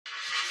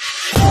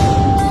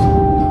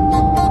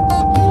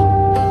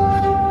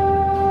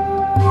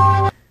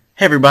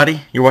Hey everybody,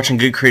 you're watching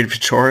Good Creative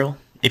Tutorial.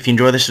 If you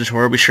enjoy this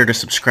tutorial, be sure to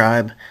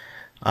subscribe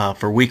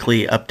for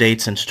weekly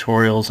updates and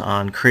tutorials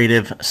on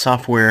creative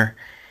software,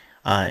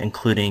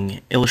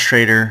 including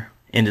Illustrator,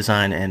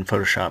 InDesign, and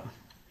Photoshop.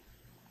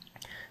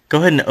 Go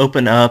ahead and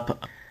open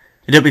up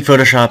Adobe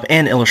Photoshop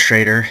and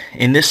Illustrator.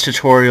 In this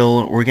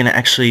tutorial, we're going to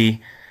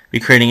actually be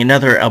creating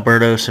another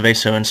Alberto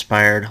Seveso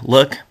inspired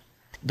look.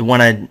 The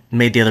one I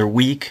made the other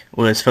week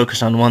was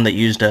focused on one that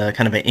used a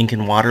kind of an ink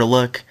and water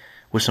look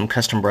with some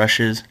custom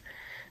brushes.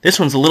 This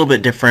one's a little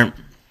bit different,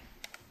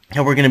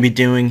 and we're going to be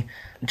doing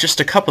just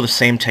a couple of the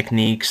same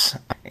techniques,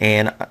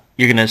 and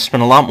you're going to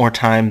spend a lot more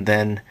time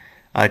than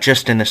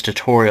just in this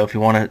tutorial if you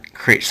want to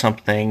create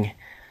something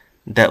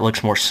that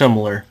looks more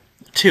similar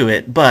to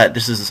it, but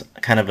this is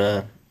kind of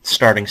a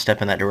starting step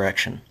in that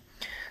direction.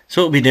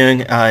 So what we'll be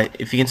doing,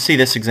 if you can see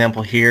this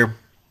example here,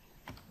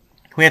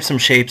 we have some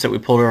shapes that we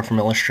pulled over from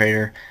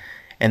Illustrator,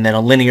 and then a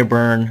linear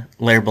burn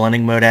layer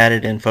blending mode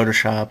added in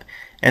Photoshop,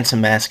 and some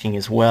masking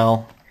as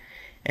well.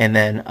 And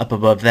then up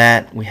above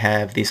that we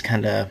have these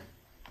kind of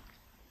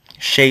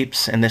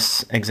shapes. In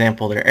this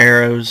example they're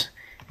arrows,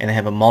 and they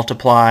have a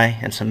multiply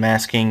and some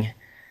masking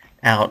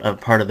out of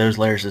part of those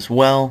layers as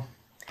well.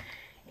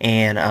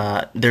 And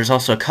there's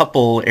also a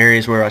couple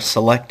areas where I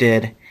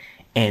selected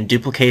and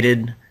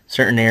duplicated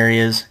certain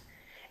areas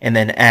and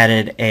then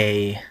added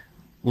a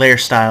layer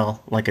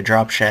style like a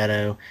drop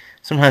shadow,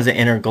 sometimes an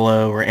inner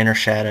glow or inner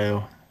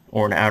shadow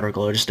or an outer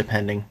glow, just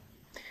depending.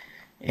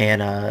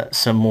 And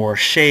some more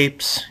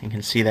shapes, you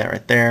can see that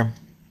right there,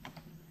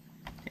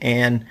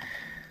 and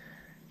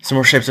some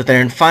more shapes right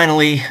there. And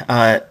finally,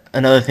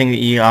 another thing that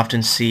you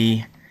often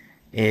see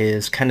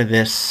is kind of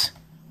this,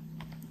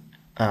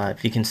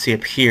 if you can see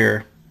up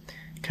here,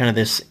 kind of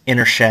this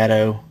inner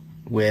shadow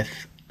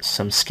with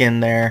some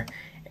skin there,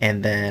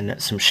 and then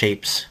some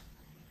shapes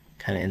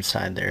kind of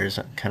inside there is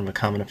kind of a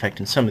common effect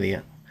in some of the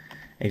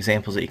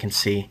examples that you can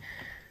see.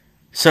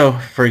 So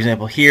for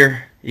example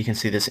here, you can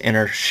see this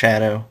inner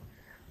shadow,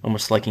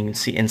 almost like you can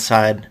see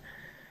inside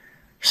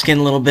skin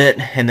a little bit,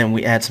 and then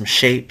we add some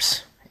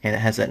shapes and it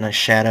has that nice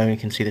shadow. You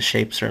can see the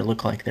shapes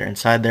look like they're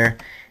inside there,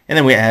 and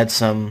then we add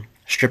some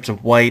strips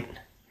of white,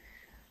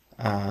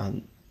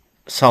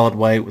 solid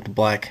white with the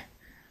black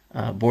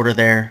border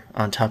there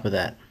on top of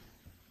that.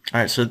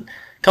 Alright, so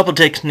a couple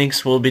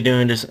techniques we'll be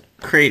doing to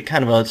create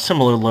kind of a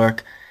similar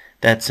look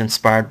that's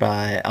inspired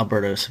by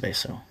Alberto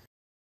Seveso.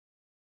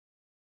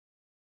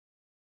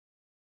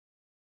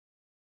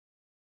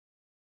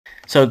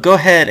 So go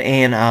ahead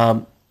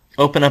and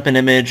open up an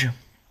image.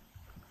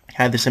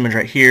 Have this image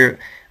right here,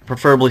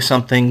 preferably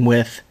something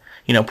with,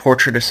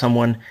 portrait of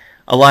someone.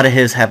 A lot of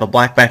his have a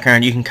black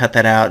background. You can cut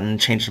that out and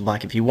change to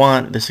black if you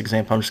want. This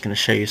example, I'm just going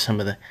to show you some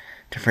of the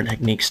different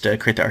techniques to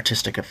create the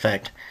artistic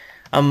effect.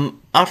 I'm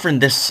offering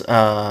this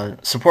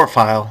support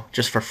file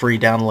just for free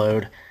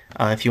download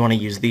if you want to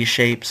use these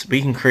shapes, but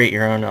you can create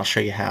your own, and I'll show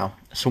you how.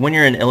 So when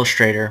you're in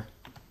Illustrator,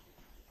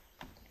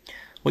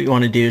 what you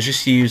want to do is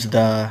just use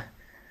the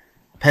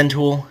pen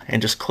tool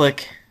and just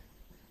click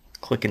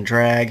and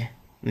drag.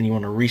 Then you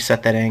want to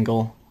reset that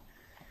angle,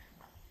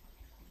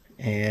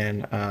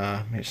 and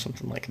maybe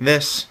something like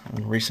this,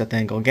 and reset the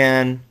angle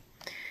again.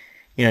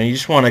 You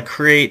just want to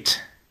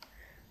create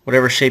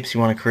whatever shapes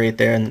you want to create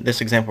there. In this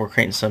example, we're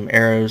creating some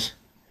arrows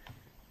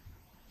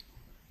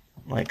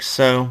like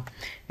so,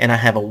 and I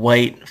have a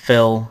white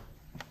fill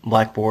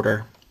black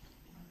border.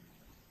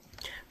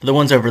 For the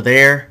ones over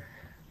there,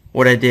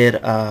 what I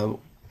did,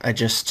 I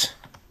just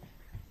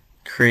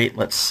create,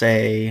 let's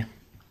say,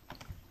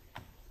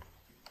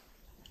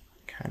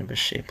 kind of a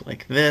shape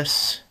like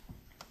this,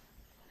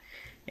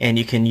 and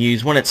you can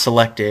use, when it's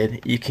selected,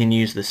 you can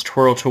use this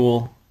twirl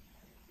tool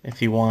if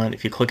you want.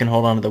 If you click and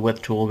hold on to the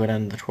width tool, go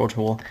down to the twirl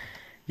tool.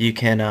 You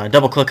can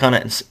double click on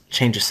it and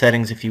change the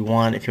settings if you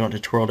want to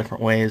twirl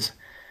different ways,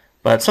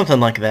 but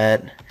something like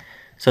that.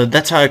 So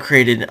that's how I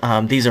created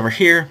these over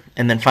here.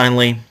 And then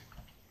finally,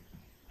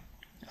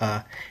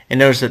 and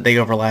notice that they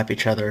overlap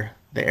each other,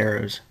 the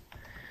arrows.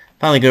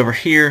 Finally go over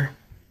here,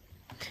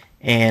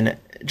 and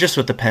just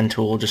with the pen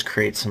tool just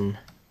create some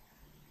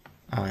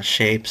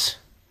shapes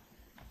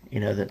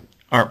that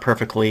aren't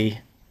perfectly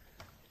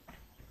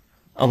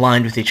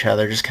aligned with each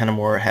other, just kind of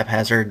more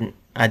haphazard.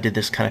 I did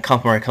this kind of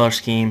complementary color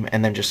scheme,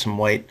 and then just some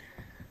white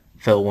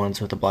fill ones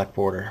with a black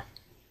border.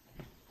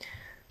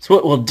 So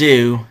what we'll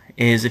do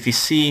is, if you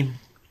see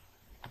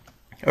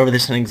over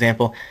this an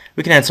example,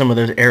 we can add some of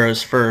those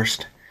arrows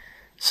first.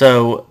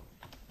 So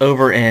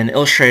over in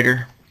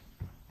Illustrator,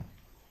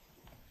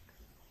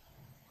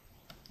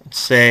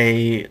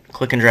 say,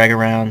 click and drag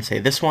around, say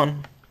this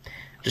one,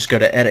 just go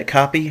to edit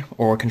copy,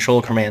 or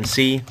control command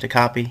C to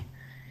copy,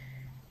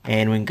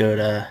 and we can go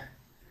to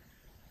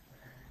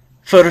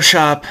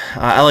Photoshop.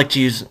 I like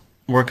to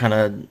work on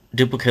a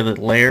duplicated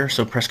layer,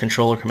 so press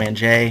control or command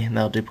J, and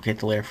that'll duplicate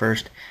the layer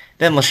first.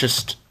 Then let's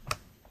just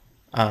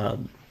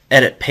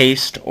edit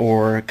paste,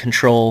 or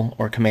control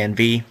or command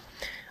V.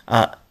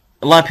 A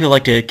lot of people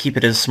like to keep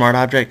it as a smart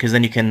object, because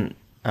then you can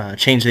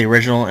change the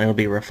original and it'll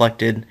be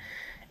reflected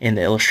in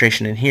the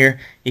illustration in here.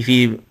 If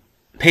you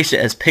paste it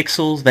as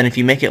pixels, then if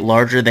you make it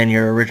larger than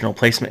your original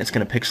placement, it's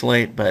going to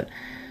pixelate. But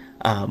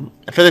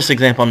for this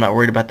example, I'm not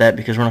worried about that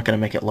because we're not going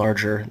to make it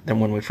larger than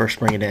when we first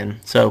bring it in.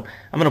 So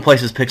I'm going to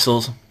place as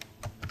pixels,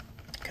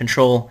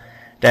 Control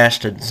dash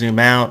to zoom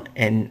out,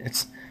 and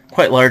it's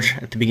quite large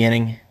at the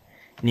beginning.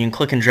 And you can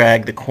click and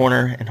drag the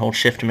corner and hold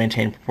shift to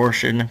maintain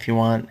proportion if you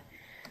want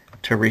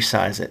to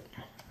resize it.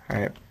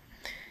 Alright.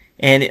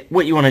 And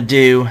what you want to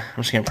do,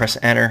 I'm just going to press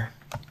enter,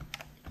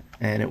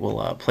 and it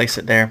will place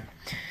it there.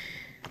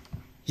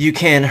 You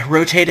can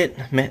rotate it,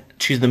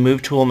 choose the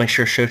move tool, make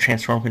sure show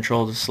transform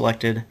controls is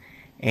selected,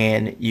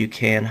 and you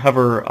can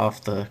hover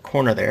off the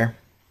corner there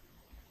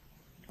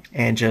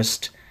and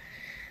just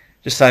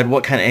decide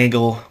what kind of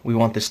angle we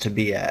want this to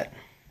be at.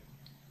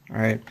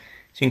 Alright,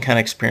 so you can kind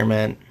of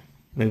experiment,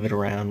 move it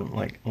around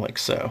like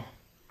so.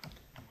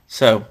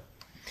 So, I'm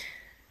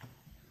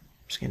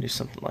just going to do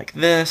something like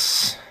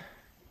this.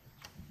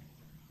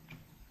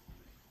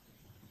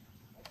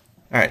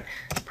 Alright,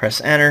 press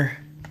enter.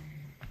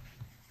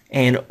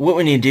 And what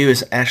we need to do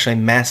is actually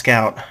mask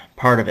out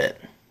part of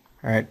it.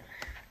 Alright,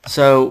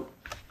 so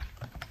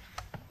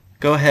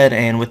go ahead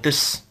and with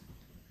this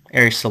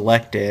area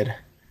selected,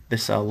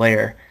 this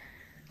layer,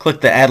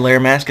 click the add layer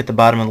mask at the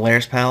bottom of the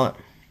layers palette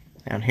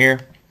down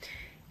here,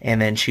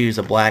 and then choose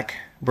a black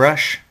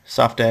brush,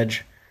 soft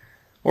edge,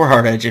 or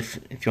hard edge if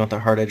you want the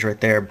hard edge right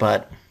there.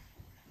 But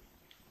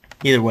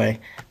either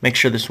way, make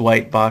sure this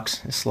white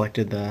box is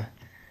selected,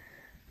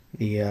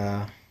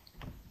 the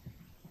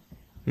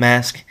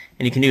mask,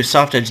 and you can do a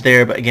soft edge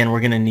there, but again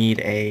we're going to need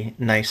a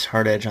nice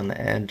hard edge on the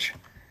edge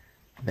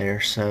there,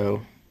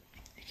 so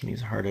you can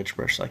use a hard edge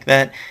brush like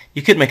that.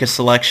 You could make a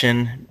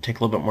selection, take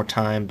a little bit more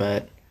time,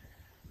 but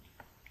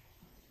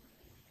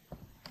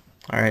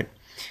alright.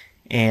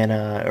 And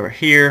over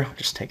here,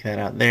 just take that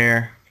out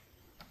there,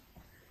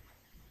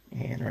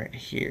 and right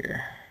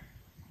here,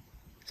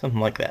 something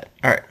like that.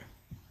 Alright,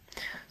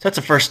 so that's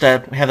the first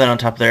step. We have that on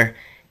top there,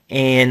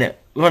 and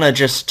we want to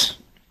just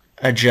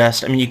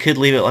adjust. I mean, you could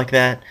leave it like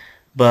that,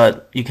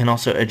 but you can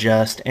also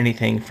adjust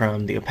anything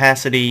from the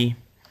opacity,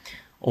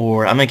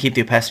 or I'm going to keep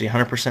the opacity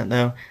 100%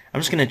 though. I'm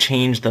just going to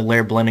change the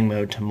layer blending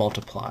mode to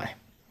multiply.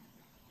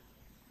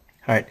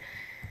 Alright,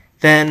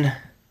 then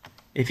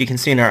if you can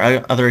see in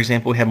our other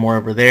example, we have more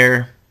over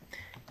there.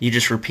 You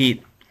just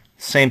repeat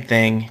the same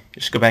thing,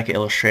 just go back to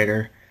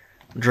Illustrator,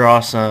 draw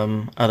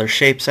some other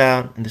shapes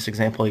out. In this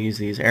example, I'll use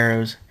these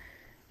arrows,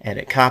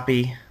 edit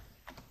copy,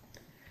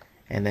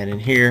 and then in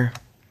here,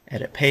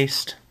 edit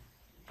paste,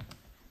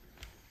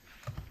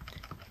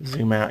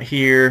 zoom out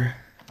here,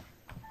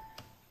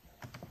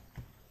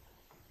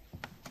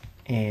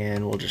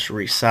 and we'll just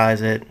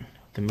resize it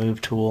with the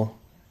move tool,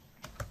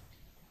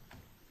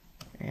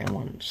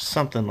 and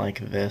something like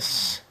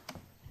this,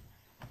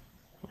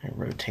 and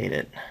rotate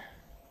it.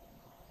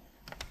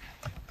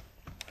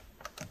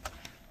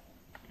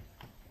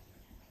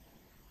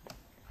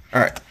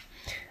 Alright,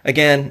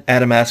 again,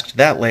 add a mask to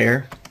that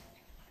layer,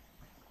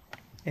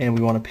 and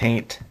we want to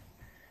paint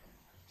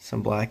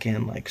some black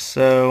in like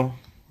so.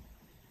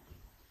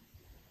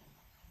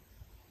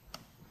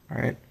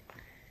 Alright,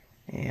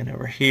 and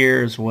over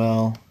here as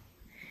well,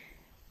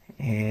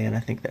 and I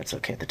think that's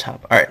okay at the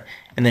top. Alright,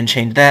 and then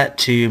change that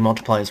to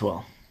multiply as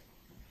well.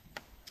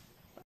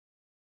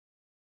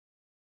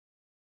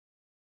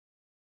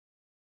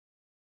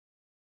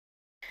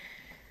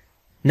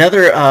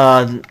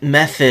 Another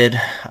method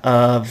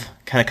of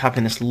kind of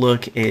copying this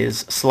look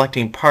is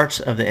selecting parts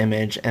of the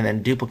image and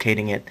then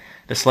duplicating it,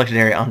 the selected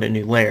area, onto a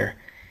new layer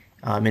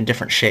in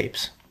different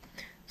shapes.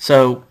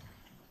 So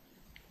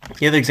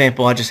the other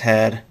example I just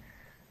had,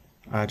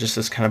 just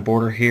this kind of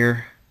border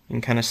here, you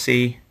can kind of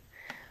see,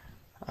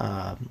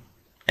 and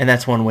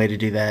that's one way to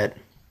do that.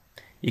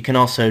 You can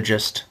also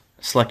just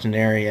select an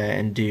area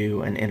and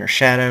do an inner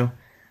shadow,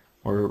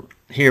 or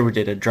here we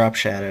did a drop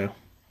shadow,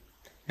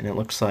 and it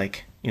looks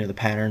like, you know, the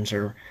patterns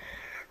are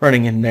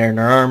running in there in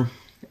our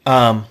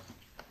arm.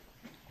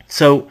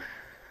 So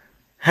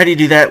how do you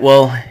do that?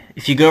 Well,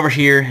 if you go over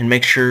here and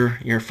make sure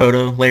your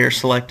photo layer is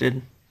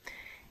selected,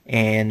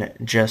 and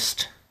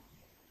just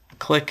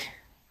click,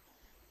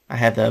 I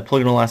have the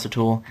polygonal lasso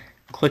tool,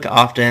 click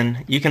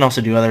often. You can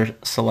also do other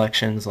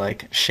selections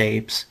like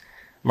shapes,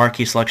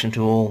 marquee selection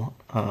tool,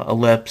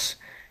 ellipse.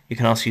 You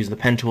can also use the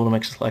pen tool to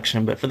make a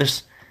selection, but for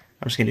this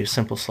I'm just going to do a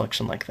simple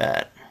selection like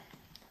that.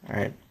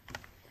 Alright,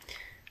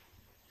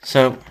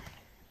 so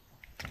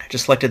I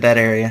just selected that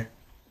area,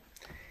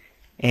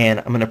 and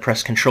I'm going to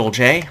press Control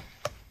J,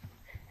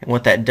 and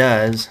what that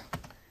does,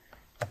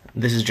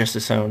 this is just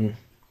its own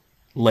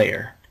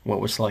layer,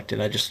 what was selected.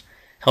 I just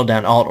held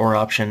down Alt or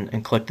Option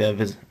and clicked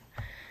the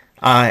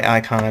eye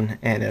icon,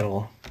 and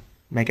it'll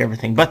make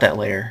everything but that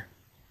layer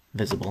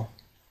visible,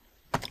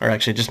 or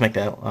actually just make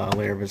that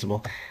layer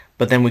visible,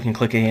 but then we can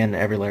click again,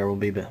 every layer will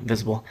be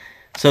visible.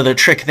 So the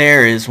trick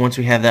there is, once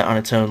we have that on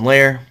its own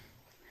layer,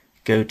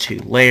 go to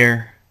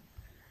Layer,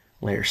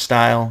 Layer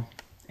Style,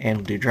 and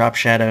we'll do Drop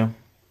Shadow.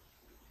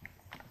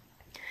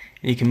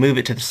 And you can move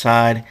it to the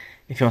side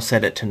if you want to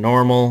set it to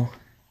normal,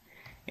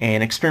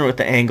 and experiment with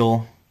the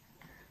angle,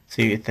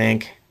 see what you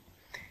think.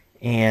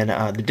 And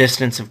the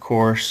distance, of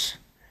course,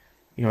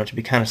 you want it to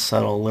be kind of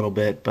subtle a little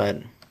bit,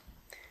 but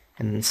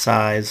and then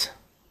size,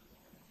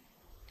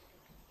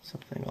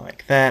 something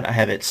like that. I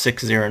have it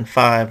 6, 0, and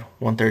 5,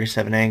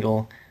 137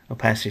 angle,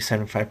 opacity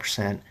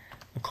 75%.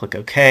 I'll click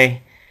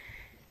OK.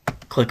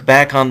 Click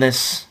back on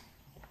this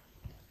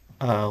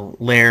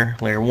layer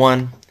 1.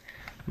 I'm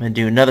going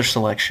to do another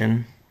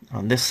selection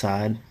on this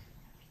side.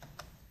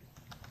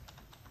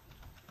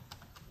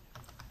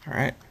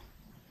 Alright.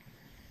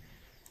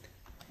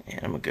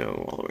 And I'm going to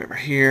go all the way over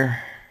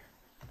here.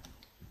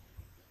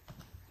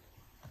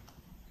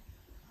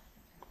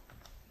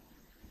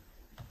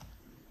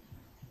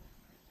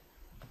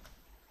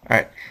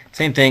 Alright,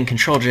 same thing,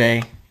 Control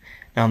J.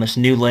 Now on this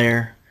new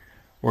layer,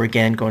 we're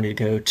again going to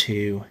go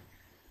to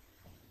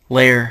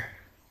Layer,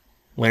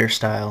 Layer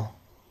Style,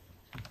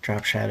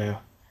 Drop Shadow,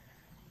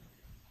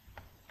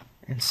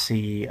 and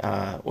see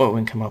what we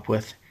can come up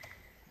with.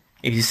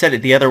 If you set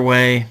it the other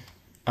way,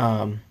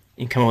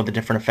 you can come up with the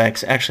different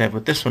effects. Actually,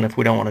 with this one, if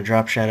we don't want to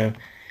drop shadow,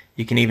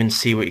 you can even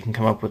see what you can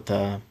come up with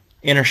the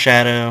inner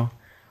shadow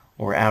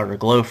or outer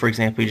glow, for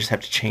example. You just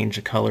have to change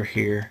the color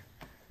here.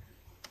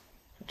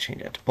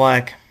 Change that to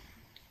black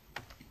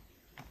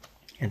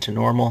and to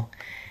normal.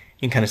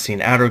 You can kind of see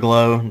an outer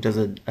glow. It does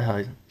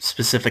a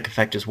specific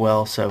effect as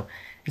well. So you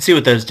can see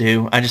what those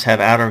do. I just have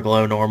outer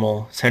glow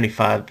normal,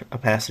 75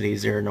 opacity,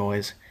 0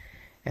 noise,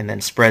 and then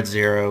spread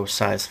 0,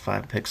 size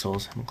 5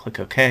 pixels. I'm going to click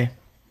OK.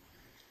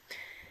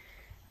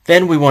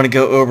 Then we want to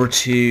go over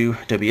to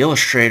Adobe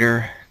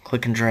Illustrator,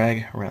 click and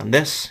drag around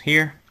this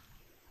here,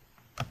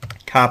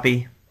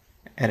 copy,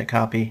 edit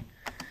copy,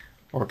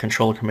 or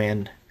Control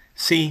Command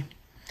C,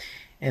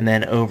 and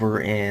then over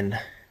in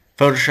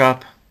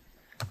Photoshop,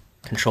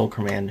 Control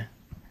Command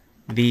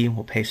V,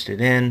 we'll paste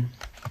it in,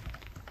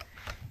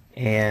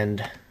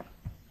 and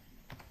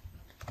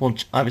we'll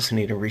obviously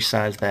need to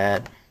resize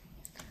that.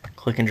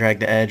 Click and drag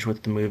the edge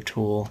with the Move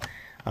tool,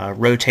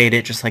 rotate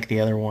it just like the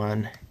other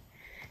one.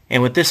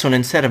 And with this one,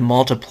 instead of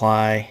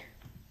multiply,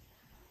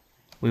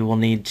 we will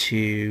need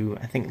to,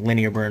 I think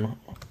linear burn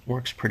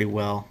works pretty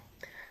well.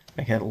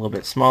 Make it a little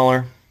bit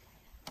smaller.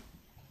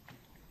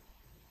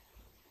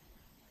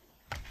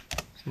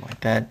 Something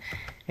like that.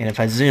 And if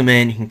I zoom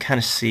in, you can kind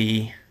of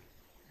see,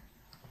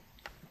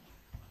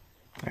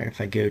 all right, if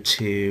I go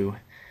to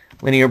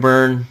linear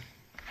burn,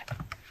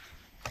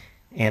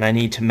 and I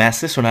need to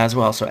mask this one as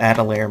well, so add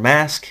a layer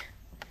mask.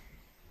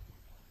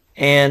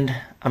 And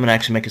I'm going to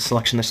actually make a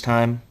selection this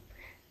time.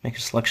 Make a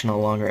selection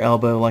along her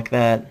elbow like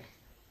that.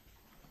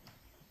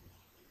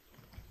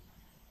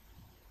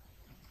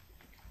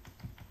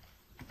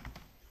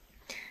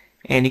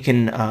 And you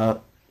can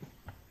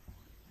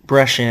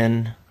brush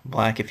in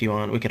black if you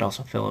want. We could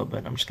also fill it,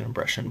 but I'm just going to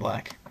brush in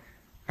black.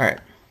 Alright.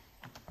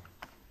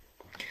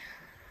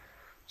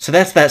 So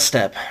that's that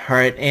step.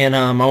 Alright, and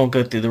I won't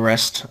go through the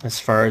rest as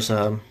far as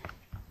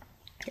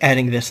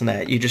adding this and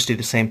that. You just do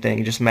the same thing.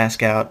 You just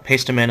mask out,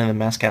 paste them in, and then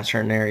mask out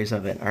certain areas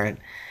of it. Alright.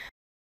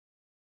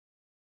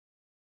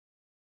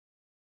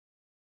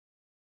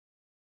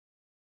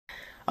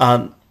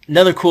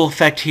 Another cool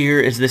effect here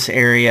is this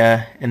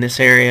area and this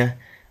area,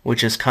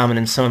 which is common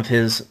in some of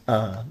his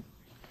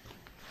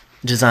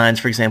designs.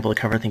 For example, the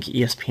cover, I think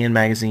ESPN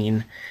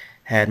magazine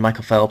had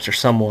Michael Phelps or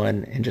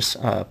someone, and just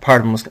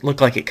part of them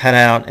looked like it cut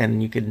out,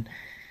 and you could,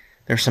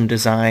 there's some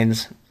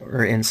designs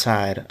or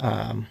inside,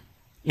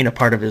 you know,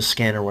 part of his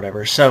skin or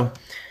whatever. So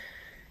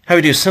how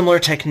we do a similar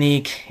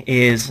technique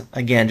is,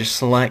 again, just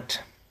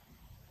select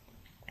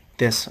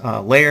this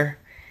layer,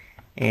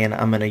 and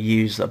I'm going to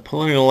use the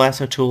polygonal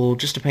lasso tool,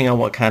 just depending on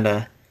what kind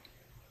of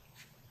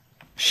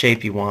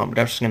shape you want.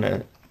 But I'm just going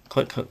to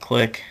click, click,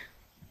 click.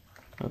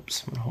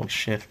 Oops, I'm going to hold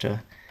shift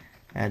to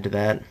add to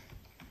that.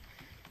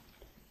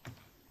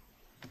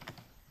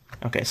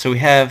 Okay, so we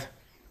have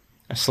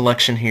a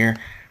selection here.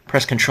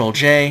 Press Control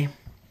J,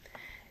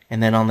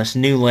 and then on this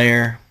new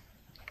layer,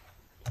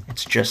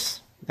 it's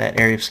just that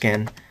area of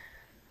skin.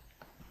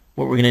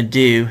 What we're going to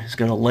do is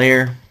go to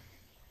Layer,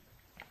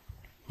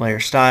 Layer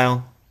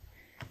Style,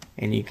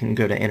 and you can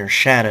go to Inner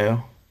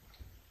Shadow.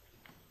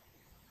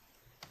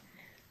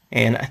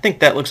 And I think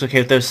that looks okay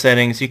with those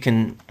settings. You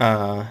can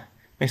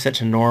make set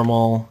to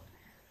normal.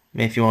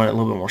 Maybe if you want it a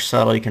little bit more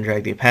subtle, you can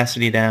drag the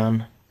opacity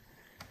down.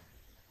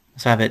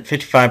 So I have it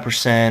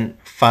 55%,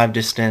 5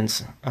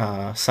 distance,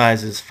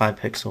 size is 5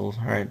 pixels.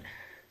 Alright,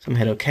 so I'm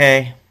going to hit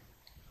OK.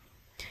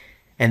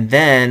 And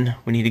then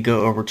we need to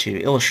go over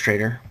to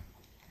Illustrator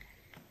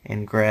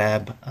and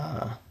grab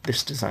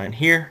this design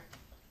here.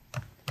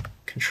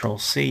 Control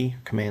C,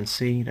 Command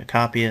C to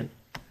copy it.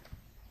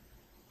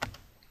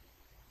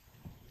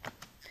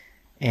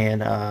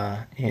 And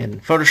in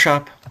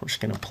Photoshop, we're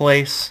just going to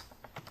place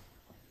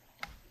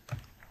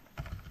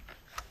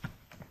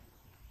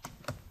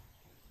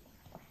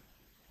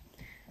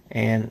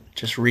and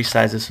just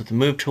resize this with the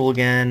Move tool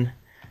again.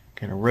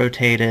 Going to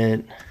rotate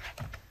it.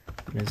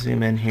 I'm going to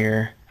zoom in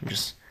here. And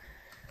just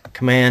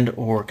Command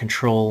or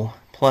Control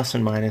plus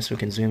and minus. We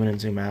can zoom in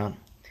and zoom out.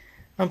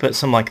 I'll put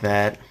something like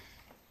that.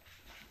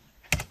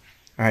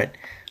 Alright,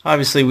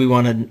 Obviously we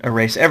want to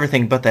erase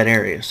everything but that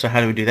area. So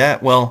how do we do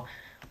that? Well,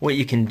 what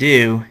you can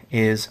do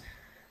is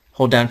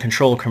hold down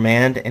Control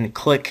Command and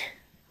click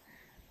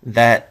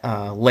that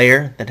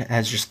layer that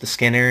has just the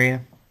skin area.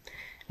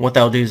 And what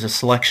that'll do is a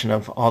selection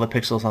of all the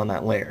pixels on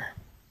that layer.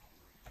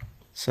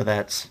 So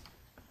that's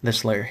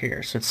this layer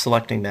here. So it's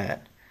selecting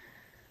that.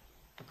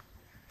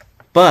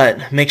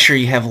 But make sure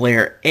you have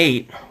layer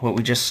 8, what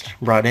we just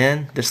brought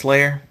in, this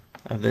layer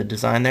of the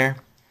design there.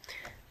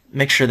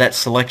 Make sure that's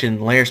selected in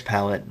the layers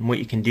palette. And what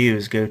you can do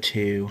is go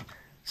to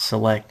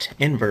select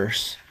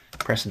inverse,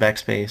 press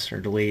backspace or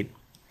delete.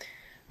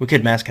 We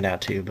could mask it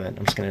out too, but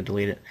I'm just going to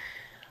delete it.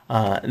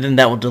 And then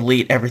that will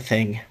delete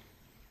everything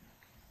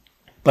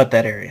but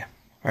that area.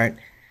 Alright.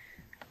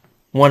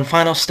 One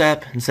final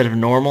step, instead of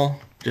normal,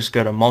 just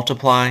go to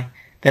multiply.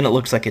 Then it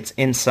looks like it's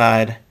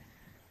inside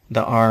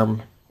the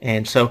arm.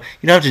 And so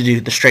you don't have to do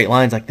the straight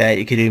lines like that.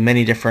 You could do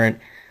many different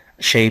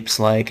shapes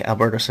like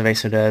Alberto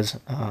Seveso does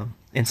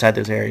inside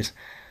those areas.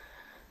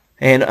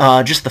 And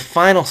just the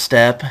final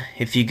step,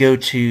 if you go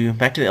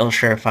back to the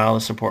Illustrator file,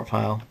 the support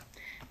file,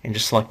 and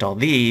just select all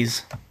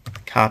these,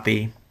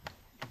 copy,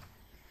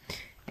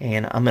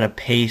 and I'm going to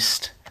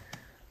paste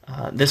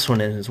this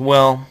one in as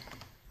well.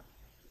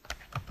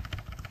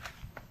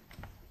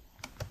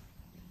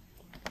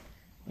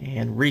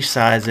 And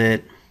resize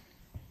it,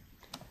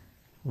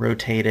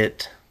 rotate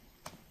it,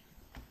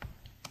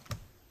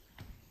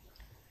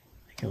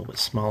 make it a little bit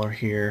smaller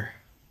here.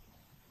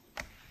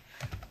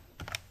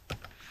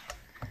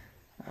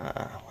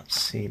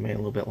 Let's see, maybe a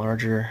little bit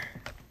larger.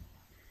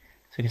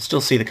 So you can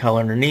still see the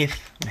color underneath.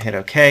 Hit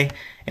OK,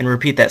 and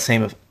repeat that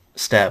same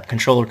step.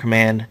 Control or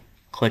Command,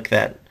 click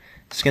that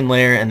skin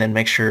layer, and then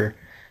make sure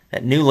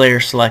that new layer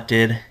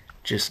selected.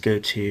 Just go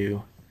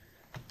to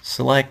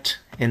select,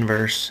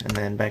 inverse, and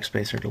then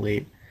backspace or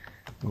delete,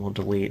 and we'll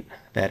delete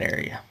that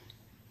area.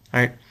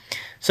 Alright,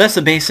 so that's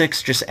the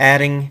basics, just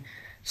adding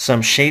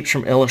some shapes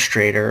from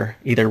Illustrator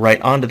either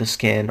right onto the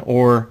skin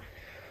or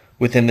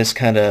within this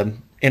kind of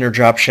inner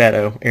drop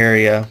shadow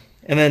area,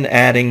 and then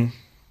adding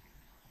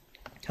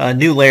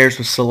new layers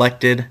with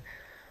selected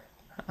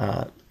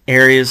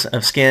areas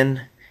of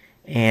skin,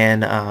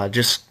 and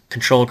just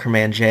Control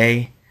Command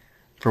J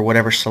for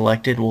whatever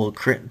selected will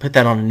put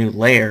that on a new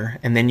layer,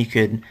 and then you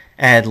could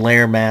add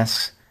layer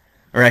masks,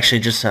 or actually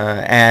just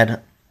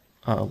add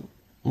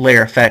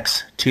layer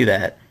effects to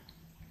that.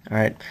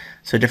 Alright,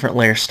 so different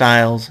layer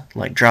styles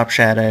like drop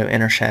shadow,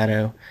 inner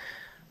shadow,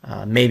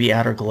 maybe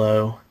outer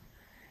glow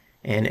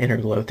and inner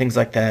glow, things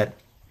like that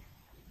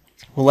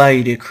will allow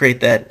you to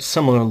create that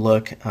similar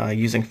look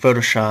using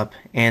Photoshop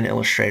and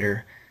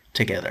Illustrator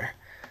together.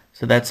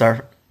 So that's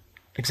our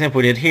example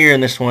we did here,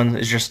 and this one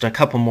is just a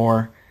couple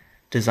more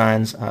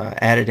designs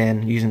added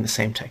in using the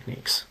same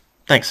techniques.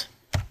 Thanks.